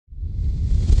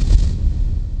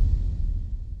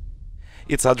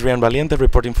It's Adrian Valiente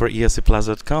reporting for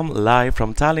ESCplus.com, live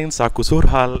from Tallinn, Saku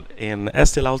Suurhall in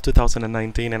Eesti Laul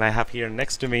 2019, and I have here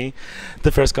next to me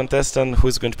the first contestant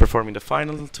who's going to perform in the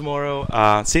final tomorrow,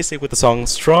 Sissi, with the song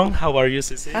Strong. How are you,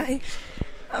 Sissi? Hi.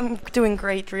 I'm doing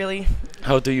great, really.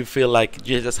 How do you feel like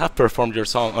you just have performed your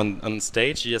song on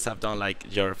stage? You just have done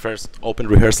like your first open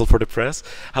rehearsal for the press.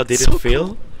 How did it feel?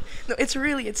 Cool. No,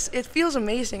 it feels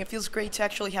amazing. It feels great to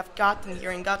actually have gotten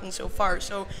here and gotten so far.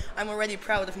 So I'm already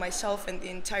proud of myself and the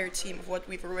entire team of what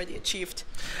we've already achieved.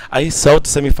 I saw the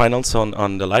semifinals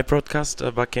on the live broadcast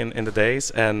back in the days,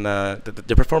 and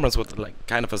the performance was like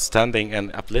kind of outstanding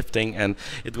and uplifting, and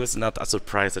it was not a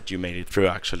surprise that you made it through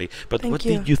actually. But what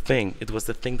did you think? It was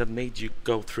the thing that made you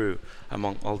go through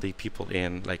among all the people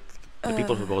in like the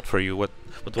people who vote for you. What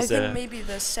was I think maybe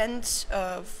the sense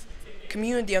of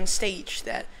community on stage,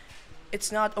 that it's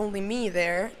not only me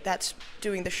there that's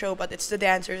doing the show, but it's the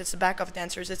dancers, it's the backup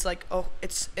dancers. It's like, oh,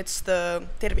 it's the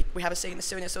tervik, we have a saying in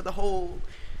Estonia, so the whole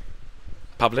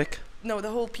public. No, the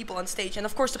whole people on stage, and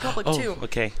of course the public too.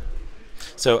 Okay.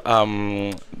 So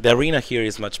the arena here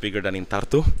is much bigger than in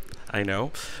Tartu, I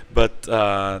know, but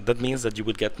that means that you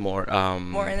would get more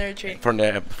energy from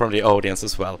the audience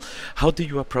as well. How do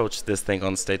you approach this thing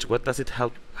on stage? What does it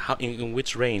help? How in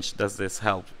which range does this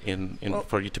help well,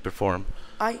 for you to perform?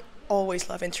 I always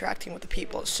love interacting with the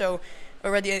people. So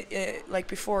already like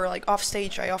before, like off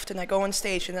stage, I go on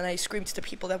stage and then I scream to the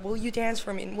people that, will you dance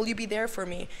for me and will you be there for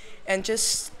me? And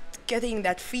just getting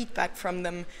that feedback from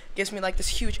them gives me like this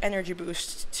huge energy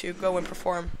boost to go and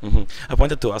perform. I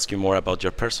wanted to ask you more about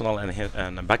your personal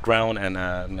and background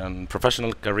and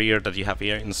professional career that you have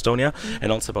here in Estonia,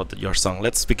 and also about your song.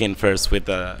 Let's begin first with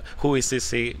who is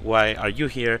Sissi, why are you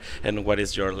here, and what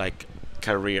is your like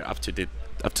career up to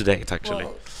date actually?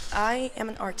 Well, I am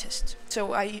an artist,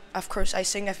 so of course I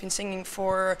sing. I've been singing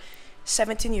for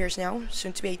 17 years now,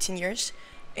 soon to be 18 years,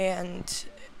 and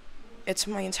it's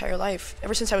my entire life.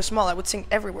 Ever since I was small, I would sing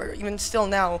everywhere. Even still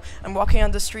now, I'm walking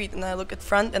on the street and I look at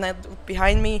front and I look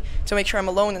behind me to make sure I'm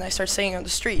alone, and I start singing on the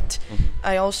street.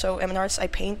 I also am an artist. I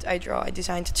paint, I draw, I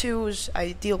design tattoos,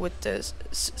 I deal with the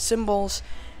symbols,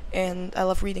 and I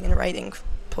love reading and writing,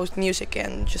 post music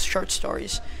and just short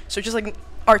stories. So just like an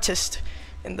artist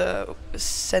in the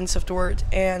sense of the word.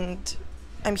 And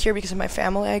I'm here because of my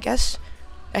family, I guess.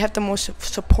 I have the most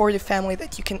supportive family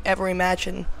that you can ever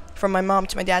imagine. From my mom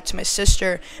to my dad to my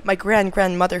sister, my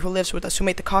grandmother who lives with us, who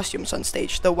made the costumes on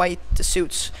stage, the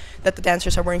suits that the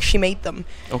dancers are wearing, she made them.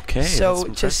 Okay, so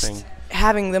just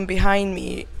having them behind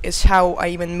me is how I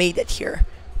even made it here.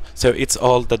 So it's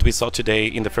all that we saw today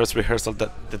in the first rehearsal,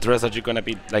 that the dress that you're going to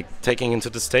be like taking into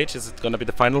the stage, is it going to be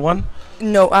the final one?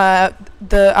 No, our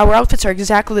outfits are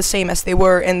exactly the same as they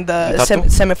were in the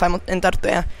semi-final in Tartu.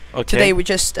 Yeah. Okay.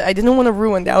 Today I didn't want to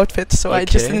ruin the outfits, so I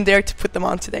just didn't dare to put them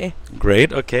on today.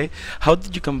 Great, okay. How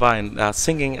did you combine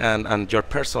singing and your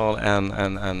personal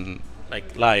and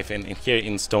like life in here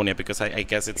in Estonia? Because I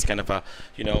guess it's kind of a,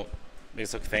 you know,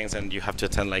 these things, and you have to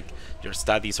attend like your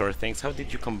studies or things. How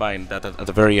did you combine that at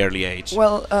a very early age?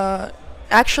 Well,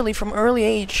 actually from early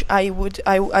age I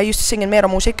used to sing in Meero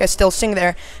Muusika. I still sing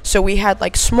there, so we had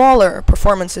like smaller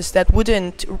performances that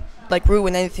wouldn't like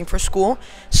ruin anything for school.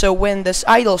 So when this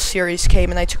Idol series came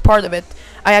and I took part of it,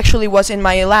 I actually was in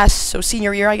my last,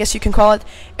 senior year I guess you can call it,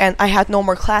 and I had no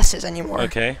more classes anymore.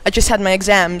 Okay. I just had my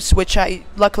exams, which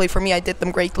luckily for me I did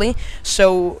them greatly.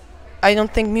 So I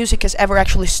don't think music has ever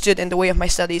actually stood in the way of my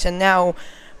studies. And now,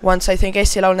 once I think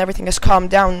Eesti Laul and everything has calmed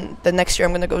down, the next year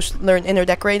I'm going to go learn inner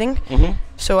decorating.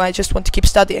 So I just want to keep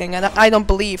studying, and I don't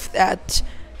believe that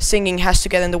singing has to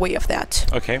get in the way of that.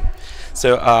 Okay.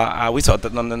 So we saw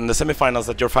that in the semifinals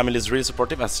that your family is really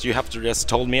supportive, as you have just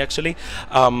told me actually.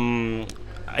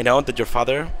 I know that your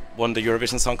father won the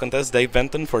Eurovision Song Contest, Dave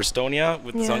Benton, for Estonia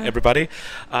with the song Everybody.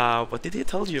 What did he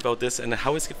tell you about this, and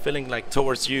how is he feeling like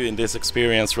towards you in this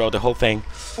experience throughout the whole thing?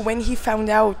 When he found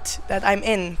out that I'm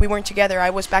in, we weren't together, I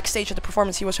was backstage at the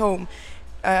performance, he was home.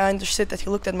 I understood that he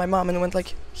looked at my mom and went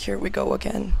like, here we go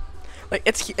again. Like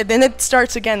then it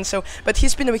starts again. So, but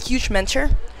he's been a huge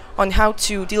mentor on how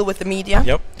to deal with the media.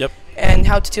 Yep. And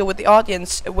how to deal with the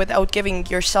audience without giving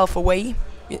yourself away,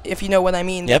 if you know what I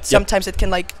mean. Sometimes it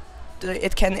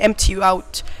can empty you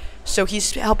out. So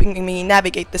he's helping me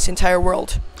navigate this entire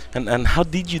world. And how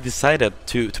did you decide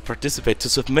to participate, to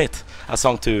submit a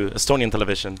song to Estonian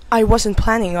television? I wasn't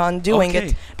planning on doing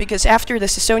it, because after the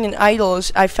Estonian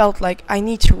Idols, I felt like I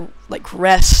need to like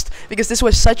rest, because this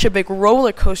was such a big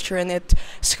roller coaster and it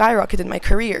skyrocketed my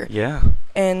career. Yeah.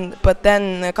 But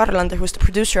then Karl-Ander, who's the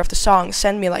producer of the song,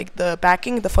 sent me like the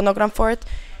backing, the phonogram for it.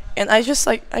 And I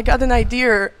got an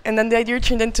idea, and then the idea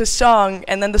turned into a song,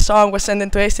 and then the song was sent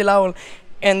into Eesti Laul.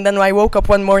 And then I woke up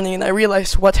one morning and I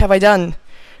realized, what have I done?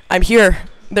 I'm here.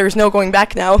 There's no going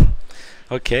back now.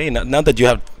 Okay, now that you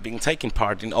have been taking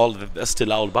part in all the Eesti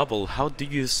Laul bubble, how do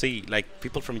you see, like,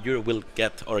 people from Europe will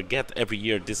get every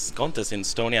year this contest in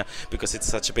Estonia, because it's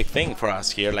such a big thing for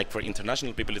us here, like for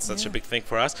international people it's such a big thing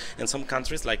for us. In some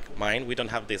countries like mine, we don't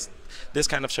have this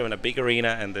kind of show in a big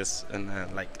arena and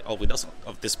like all with us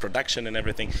of this production and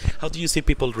everything. How do you see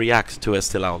people react to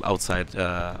Eesti Laul outside,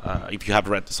 if you have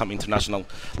read some international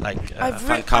like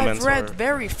fan comments? I've read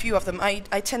very few of them. I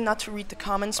tend not to read the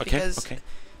comments because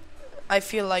I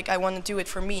feel like I want to do it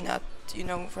for me, not, you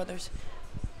know, for others.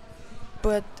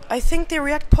 But I think they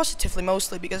react positively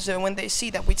mostly because when they see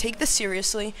that we take this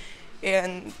seriously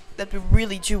and that we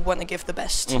really do want to give the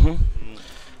best.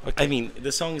 I mean,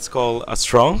 the song is called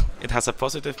Strong. It has a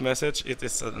positive message. It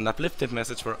is an uplifting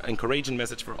message, for encouraging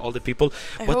message for all the people.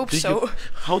 I hope so.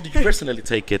 How do you personally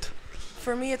take it?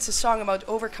 For me, it's a song about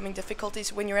overcoming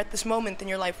difficulties when you're at this moment in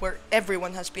your life where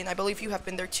everyone has been. I believe you have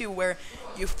been there too, where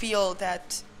you feel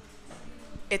that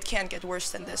it can't get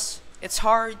worse than this. It's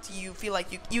hard, you feel like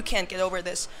you can't get over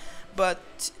this,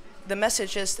 but the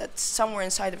message is that somewhere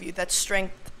inside of you that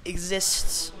strength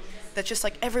exists, that just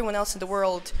like everyone else in the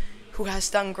world who has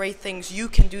done great things, you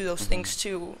can do those things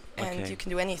too, and you can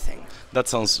do anything. That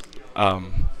sounds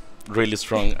really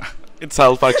strong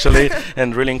itself, actually,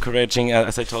 and really encouraging.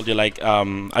 As I told you, like,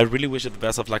 I really wish you the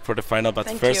best of luck for the final, but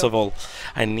first of all,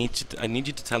 I need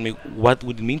you to tell me what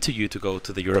would it mean to you to go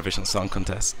to the Eurovision Song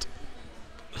Contest.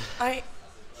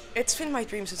 It's been my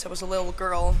dream since I was a little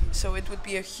girl, so it would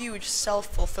be a huge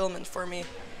self-fulfillment for me.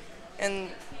 And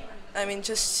I mean,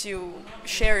 just to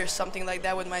share something like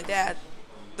that with my dad,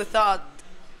 the thought,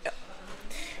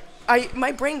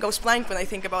 my brain goes blank when I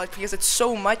think about it because it's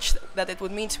so much that it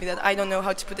would mean to me that I don't know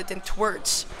how to put it into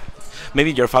words.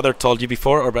 Maybe your father told you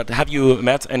before, but have you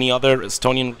met any other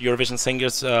Estonian Eurovision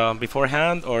singers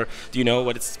beforehand, or do you know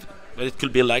what it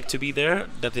could be like to be there?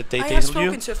 I have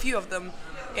spoken to a few of them,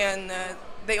 and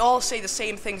they all say the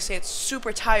same thing. Say it's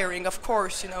super tiring, of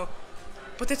course, you know,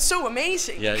 but it's so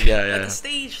amazing. Yeah. Like the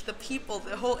stage, the people,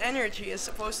 the whole energy is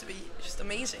supposed to be just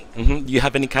amazing. Do you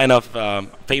have any kind of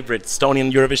favorite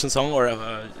Estonian Eurovision song or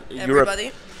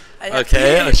Everybody.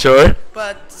 Okay, sure.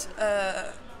 But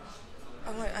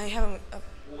I haven't.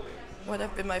 What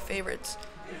have been my favorites?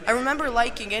 I remember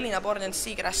liking Elina Bornen's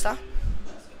Sigrasta.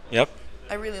 Yep.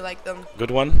 I really like them.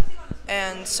 Good one.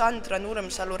 And Sandra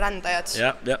Nurmsalu Rändajad.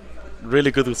 Yeah.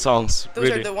 Really good songs. Those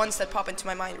are the ones that pop into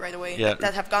my mind right away,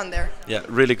 that have gone there. Yeah,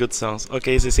 really good songs.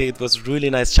 Okay, Sissi, it was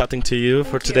really nice chatting to you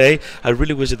for today. I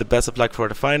really wish you the best of luck for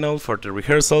the final, for the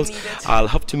rehearsals. I'll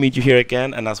hope to meet you here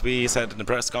again, and as we said in the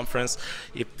press conference,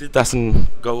 if it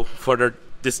doesn't go further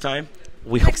this time,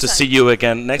 we hope to see you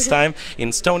again next time in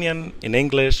Estonian, in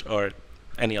English, or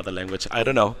any other language. I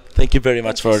don't know. Thank you very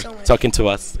much for talking to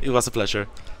us. It was a pleasure.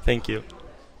 Thank you.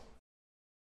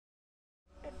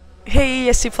 Hey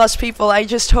ESCplus people, I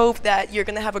just hope that you're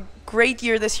going to have a great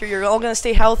year this year. You're all going to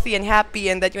stay healthy and happy,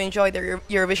 and that you enjoy the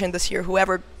Eurovision this year,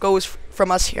 whoever goes from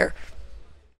us here.